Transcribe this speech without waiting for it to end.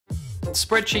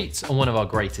Spreadsheets are one of our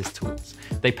greatest tools.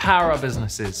 They power our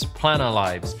businesses, plan our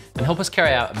lives, and help us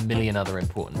carry out a million other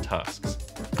important tasks.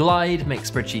 Glide makes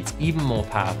spreadsheets even more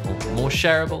powerful, more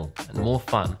shareable, and more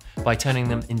fun by turning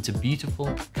them into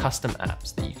beautiful, custom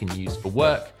apps that you can use for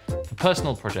work, for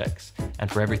personal projects,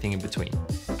 and for everything in between.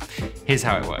 Here's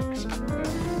how it works.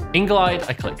 In Glide,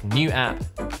 I click New App,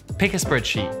 pick a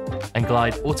spreadsheet, and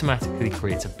Glide automatically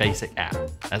creates a basic app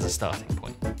as a starting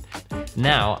point.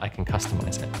 Now I can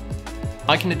customize it.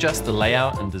 I can adjust the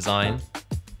layout and design.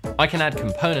 I can add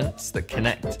components that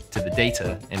connect to the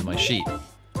data in my sheet.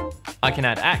 I can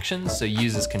add actions so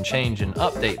users can change and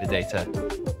update the data.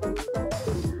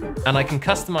 And I can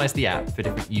customize the app for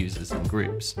different users and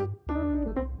groups.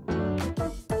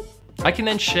 I can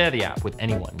then share the app with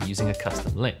anyone using a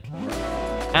custom link.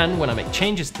 And when I make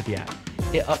changes to the app,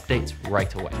 it updates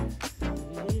right away.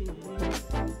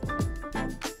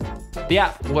 The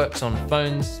app works on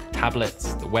phones,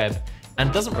 tablets, the web,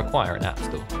 and doesn't require an app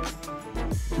store.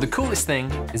 The coolest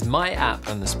thing is my app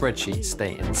and the spreadsheet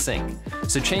stay in sync,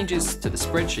 so changes to the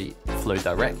spreadsheet flow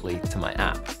directly to my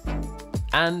app.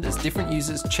 And as different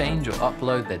users change or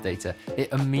upload their data,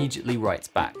 it immediately writes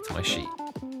back to my sheet.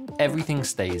 Everything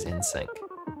stays in sync.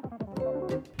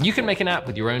 You can make an app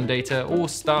with your own data or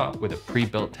start with a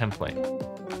pre-built template.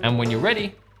 And when you're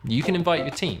ready, you can invite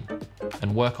your team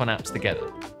and work on apps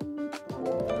together.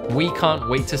 We can't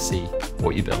wait to see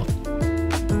what you build.